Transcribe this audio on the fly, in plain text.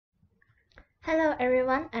Hello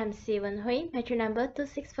everyone, I'm Wen Hui, metric number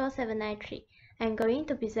 264793. I'm going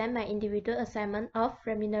to present my individual assignment of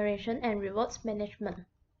Remuneration and Rewards Management.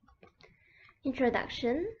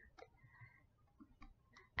 Introduction.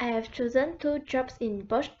 I have chosen two jobs in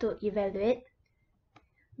Bosch to evaluate.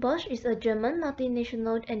 Bosch is a German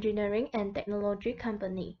multinational engineering and technology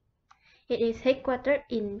company. It is headquartered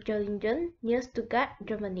in Gerlingen, near Stuttgart,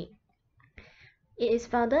 Germany. It is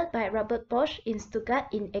founded by Robert Bosch in Stuttgart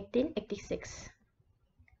in 1886.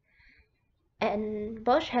 And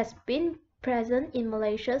Bosch has been present in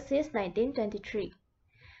Malaysia since 1923,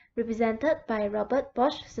 represented by Robert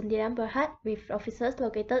Bosch Sdn Bhd with offices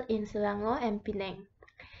located in Selangor and Penang.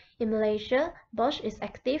 In Malaysia, Bosch is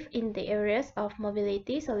active in the areas of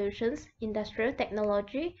mobility solutions, industrial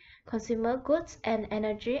technology, consumer goods, and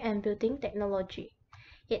energy and building technology.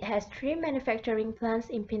 It has 3 manufacturing plants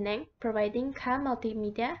in Penang, providing car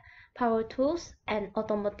multimedia, power tools, and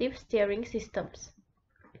automotive steering systems.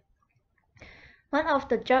 One of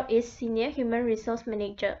the jobs is Senior Human Resource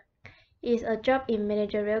Manager. It is a job in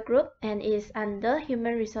managerial group and is under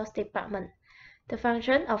Human Resource Department. The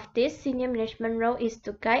function of this senior management role is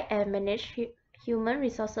to guide and manage human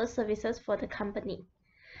resources services for the company.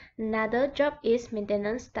 Another job is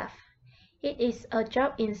Maintenance Staff. It is a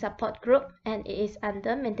job in support group and it is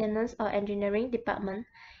under Maintenance or Engineering Department.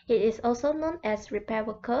 It is also known as repair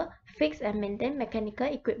worker, fix and maintain mechanical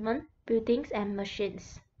equipment, buildings and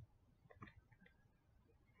machines.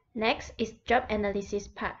 Next is job analysis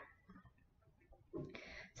part.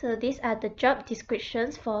 So these are the job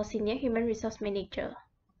descriptions for Senior Human Resource Manager.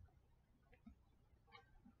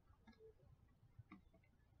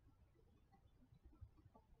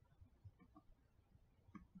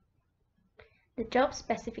 The job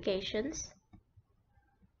specifications.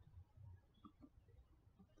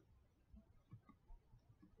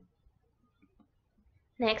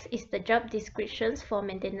 Next is the job descriptions for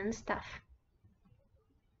maintenance staff.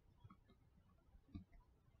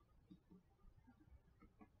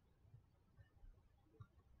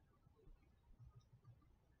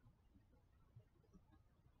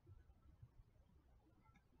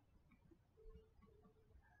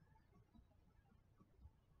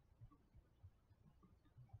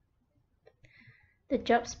 The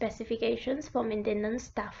job specifications for maintenance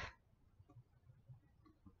staff.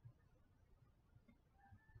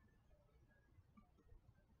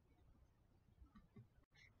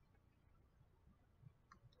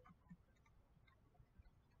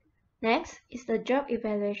 Next is the job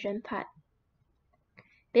evaluation part.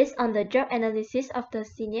 Based on the job analysis of the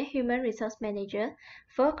Senior Human Resource Manager,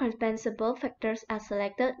 4 compensable factors are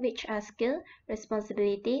selected, which are skill,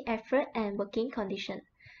 responsibility, effort, and working condition.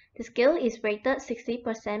 The skill is weighted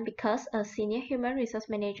 60% because a Senior Human Resource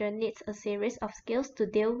Manager needs a series of skills to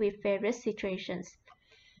deal with various situations.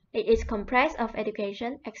 It is comprised of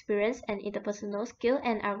education, experience, and interpersonal skill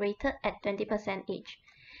and are weighted at 20% each.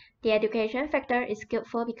 The education factor is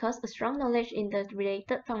skillful because a strong knowledge in the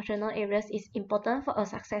related functional areas is important for a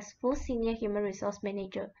successful Senior Human Resource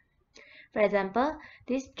Manager. For example,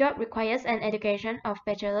 this job requires an education of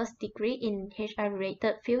bachelor's degree in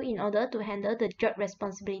HR-related field in order to handle the job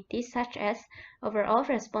responsibilities such as overall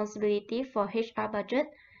responsibility for HR budget,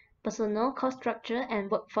 personnel cost structure, and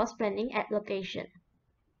workforce planning at location.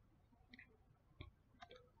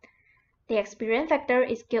 The experience factor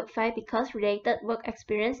is skilled because related work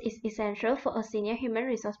experience is essential for a Senior Human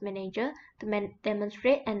Resource Manager to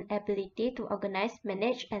demonstrate an ability to organize,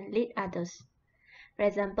 manage, and lead others. For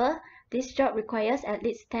example, this job requires at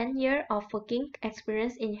least 10 years of working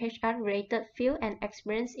experience in HR-related field and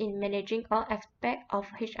experience in managing all aspects of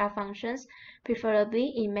HR functions,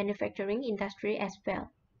 preferably in manufacturing industry as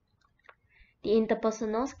well. The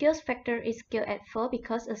interpersonal skills factor is skilled at 4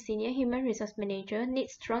 because a Senior Human Resource Manager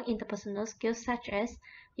needs strong interpersonal skills such as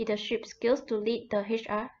leadership skills to lead the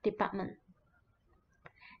HR department.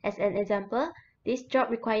 As an example, this job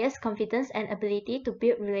requires confidence and ability to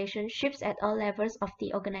build relationships at all levels of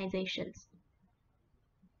the organization.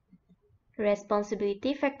 The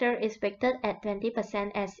responsibility factor is weighted at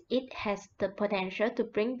 20% as it has the potential to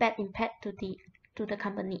bring bad impact to the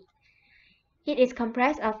company. It is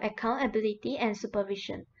comprised of accountability and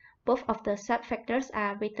supervision. Both of the sub-factors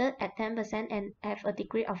are weighted at 10% and have a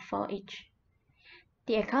degree of 4 each.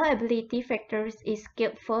 The accountability factor is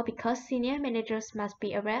skillful because senior managers must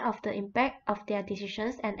be aware of the impact of their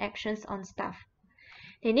decisions and actions on staff.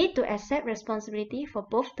 They need to accept responsibility for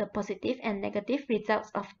both the positive and negative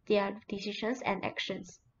results of their decisions and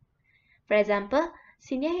actions. For example,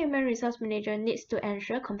 Senior Human Resource Manager needs to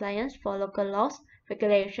ensure compliance for local laws,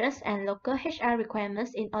 regulations, and local HR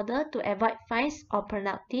requirements in order to avoid fines or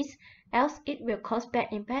penalties else it will cause bad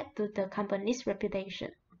impact to the company's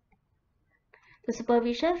reputation. The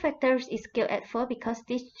supervision factor is scaled at 4 because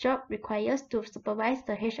this job requires to supervise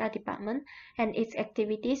the HR department and its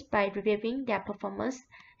activities by reviewing their performance,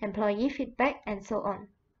 employee feedback, and so on.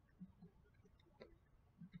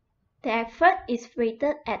 The effort is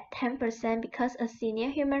weighted at 10% because a senior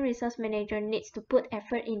human resource manager needs to put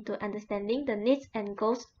effort into understanding the needs and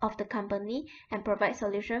goals of the company and provide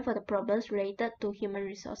solutions for the problems related to human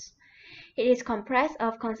resource. It is comprised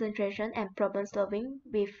of concentration and problem solving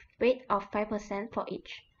with weight of 5% for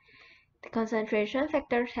each. The concentration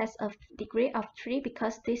factor has a degree of 3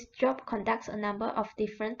 because this job conducts a number of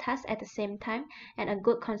different tasks at the same time and a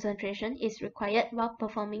good concentration is required while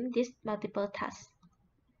performing these multiple tasks.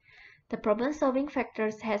 The problem-solving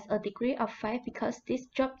factors has a degree of 5 because this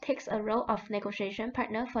job takes a role of negotiation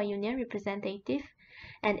partner for union representative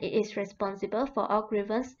and it is responsible for all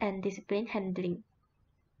grievance and discipline handling.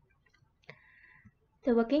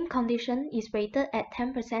 The working condition is weighted at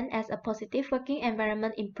 10% as a positive working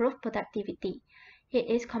environment improves productivity. It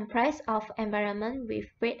is comprised of environment with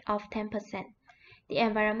weight of 10%. The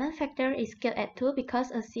environment factor is scaled at 2 because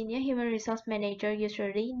a senior human resource manager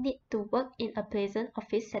usually needs to work in a pleasant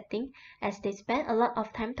office setting as they spend a lot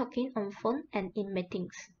of time talking on phone and in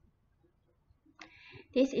meetings.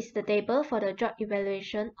 This is the table for the job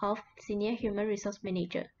evaluation of senior human resource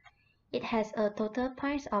manager. It has a total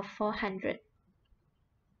points of 400.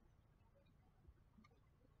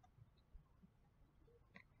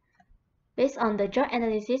 Based on the job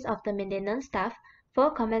analysis of the maintenance staff,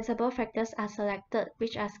 4 compensable factors are selected,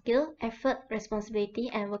 which are skill, effort, responsibility,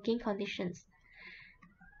 and working conditions.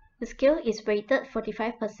 The skill is weighted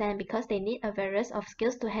 45% because they need a variety of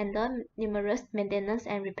skills to handle numerous maintenance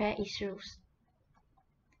and repair issues.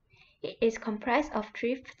 It is comprised of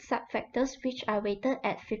 3 sub-factors which are weighted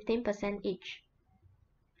at 15% each.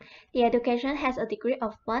 The education has a degree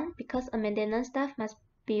of 1 because a maintenance staff must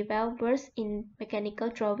be well versed in mechanical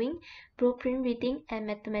drawing, blueprint reading, and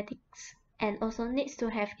mathematics, and also needs to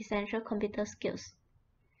have essential computer skills.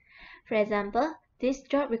 For example, this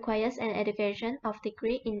job requires an education of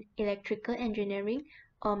degree in electrical engineering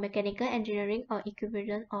or mechanical engineering or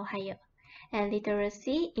equivalent or higher, and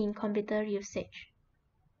literacy in computer usage.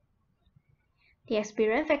 The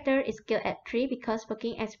experience factor is scaled at 3 because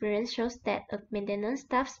working experience shows that a maintenance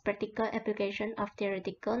staff's practical application of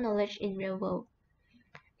theoretical knowledge in real world.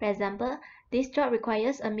 For example, this job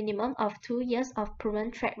requires a minimum of 2 years of proven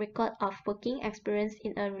track record of working experience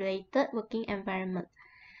in a related working environment.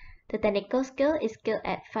 The technical skill is scaled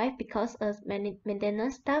at 5 because a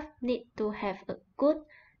maintenance staff needs to have a good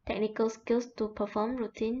technical skills to perform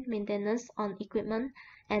routine maintenance on equipment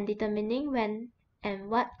and determining when and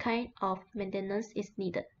what kind of maintenance is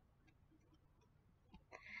needed.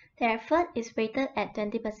 The effort is weighted at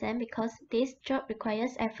 20% because this job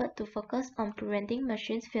requires effort to focus on preventing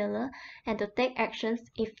machines failure and to take actions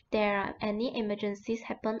if there are any emergencies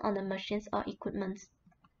happen on the machines or equipment.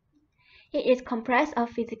 It is comprised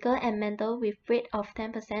of physical and mental with weight of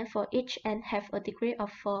 10% for each and have a degree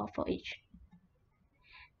of 4 for each.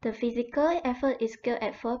 The physical effort is scaled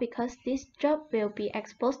at 4 because this job will be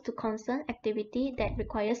exposed to constant activity that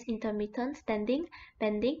requires intermittent standing,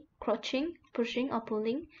 bending, crouching, pushing or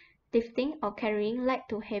pulling, lifting or carrying light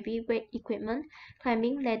to heavy weight equipment,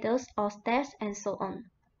 climbing ladders or stairs, and so on.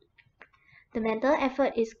 The mental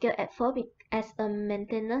effort is scaled at 4 as a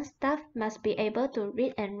maintenance staff must be able to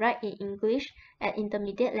read and write in English at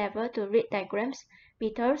intermediate level to read diagrams,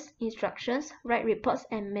 meters, instructions, write reports,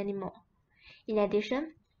 and many more. In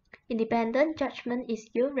addition, independent judgment is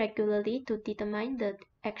used regularly to determine the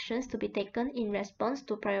actions to be taken in response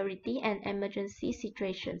to priority and emergency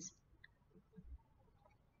situations.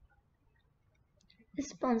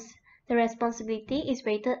 The responsibility is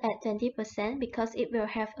weighted at 20% because it will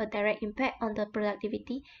have a direct impact on the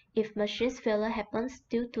productivity if machines failure happens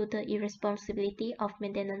due to the irresponsibility of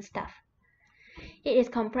maintenance staff. It is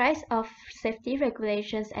comprised of safety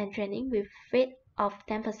regulations and training with weight of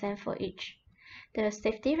 10% for each. The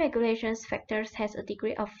safety regulations factors has a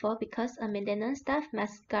degree of 4 because a maintenance staff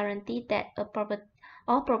must guarantee that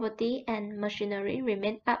all property and machinery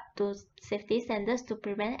remain up to safety standards to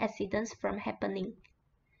prevent accidents from happening.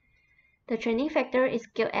 The training factor is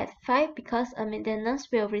scaled at 5 because a maintenance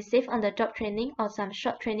will receive on-the-job training or some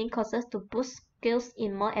short training courses to boost skills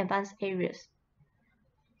in more advanced areas.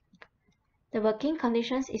 The working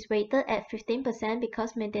conditions is weighted at 15%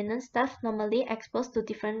 because maintenance staff normally exposed to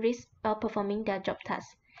different risks while performing their job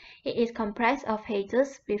tasks. It is comprised of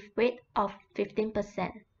hazards with weight of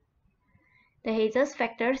 15%. The hazards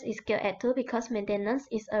factors is scaled at 2 because maintenance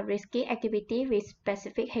is a risky activity with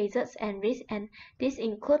specific hazards and risks, and this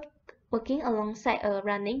includes working alongside a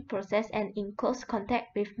running process and in close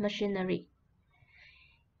contact with machinery.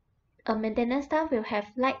 A maintenance staff will have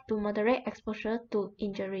light to moderate exposure to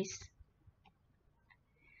injuries.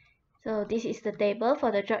 So this is the table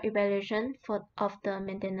for the job evaluation of the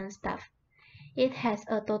maintenance staff. It has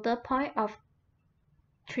a total point of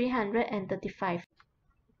 335.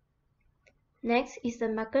 Next is the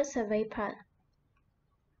market survey part.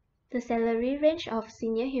 The salary range of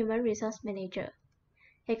Senior Human Resource Manager.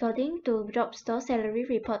 According to Job Store Salary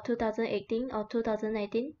Report 2018 or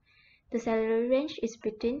 2019, the salary range is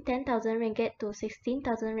between 10,000 ringgit to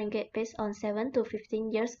 16,000 ringgit based on 7 to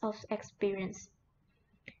 15 years of experience.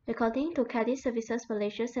 According to Caddy Services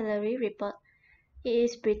Malaysia Salary Report, it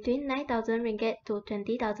is between 9,000 ringgit to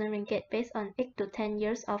 20,000 ringgit based on 8 to 10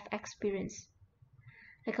 years of experience.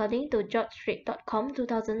 According to jobstreet.com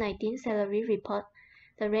 2019 Salary Report,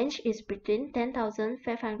 the range is between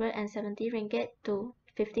 10,570 ringgit to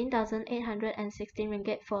 15,816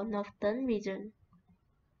 ringgit for Northern Region.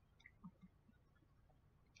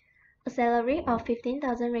 A salary of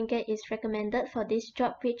 15,000 ringgit is recommended for this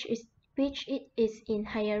job, which it is in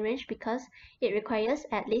higher range because it requires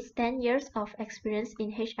at least 10 years of experience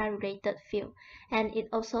in HR-related field, and it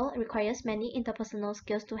also requires many interpersonal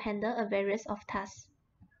skills to handle a variety of tasks.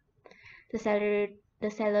 The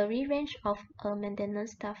salary range of a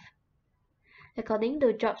maintenance staff. According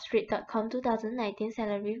to jobstreet.com 2019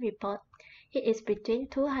 salary report, it is between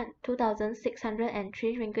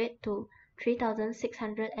 2,603 ringgit to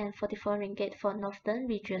 3,644 ringgit for Northern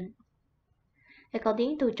Region.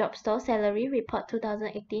 According to Jobstore Salary Report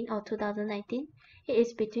 2018 or 2019, it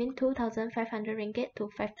is between 2,500 ringgit to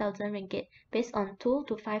 5,000 ringgit based on 2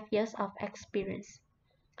 to 5 years of experience.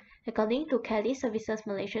 According to Caddy Services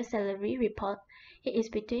Malaysia Salary Report, it is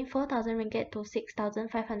between 4,000 ringgit to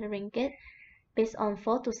 6,500 ringgit based on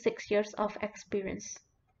 4 to 6 years of experience.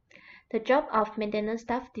 The job of maintenance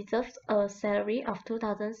staff deserves a salary of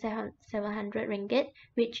 2,700 ringgit,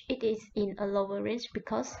 which it is in a lower range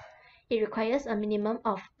because it requires a minimum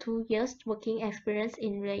of 2 years working experience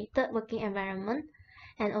in related working environment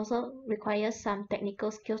and also requires some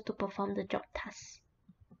technical skills to perform the job tasks.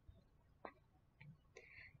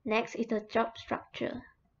 Next is the job structure.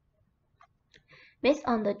 Based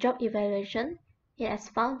on the job evaluation, it has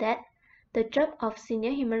found that the job of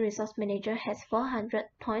Senior Human Resource Manager has 400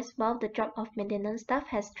 points, while the job of Maintenance Staff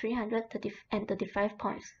has 335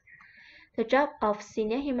 points. The job of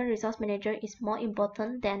Senior Human Resource Manager is more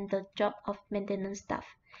important than the job of Maintenance Staff.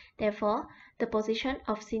 Therefore, the position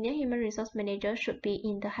of Senior Human Resource Manager should be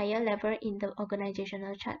in the higher level in the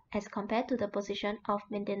organizational chart as compared to the position of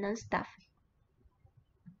Maintenance Staff.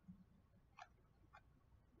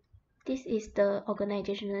 This is the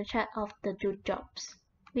organizational chart of the two jobs,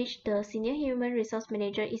 which the Senior Human Resource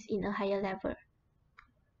Manager is in a higher level.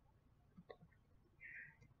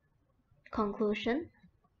 Conclusion.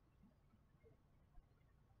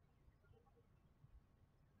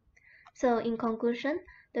 So in conclusion,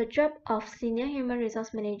 the job of Senior Human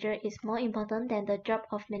Resource Manager is more important than the job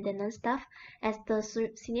of Maintenance Staff, as the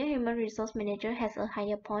Senior Human Resource Manager has a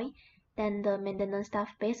higher point than the Maintenance Staff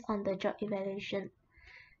based on the job evaluation.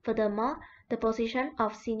 Furthermore, the position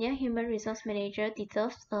of Senior Human Resource Manager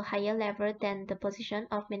deserves a higher level than the position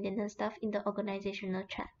of Maintenance Staff in the organizational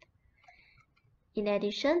chart. In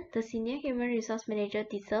addition, the Senior Human Resource Manager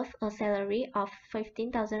deserves a salary of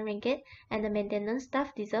 15,000 ringgit and the Maintenance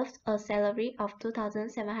Staff deserves a salary of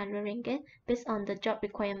 2,700 ringgit based on the job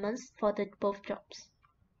requirements for the both jobs.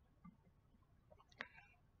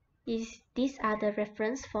 These are the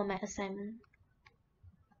reference for my assignment.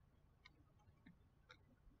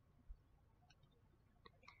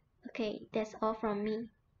 Okay, that's all from me.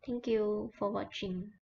 Thank you for watching.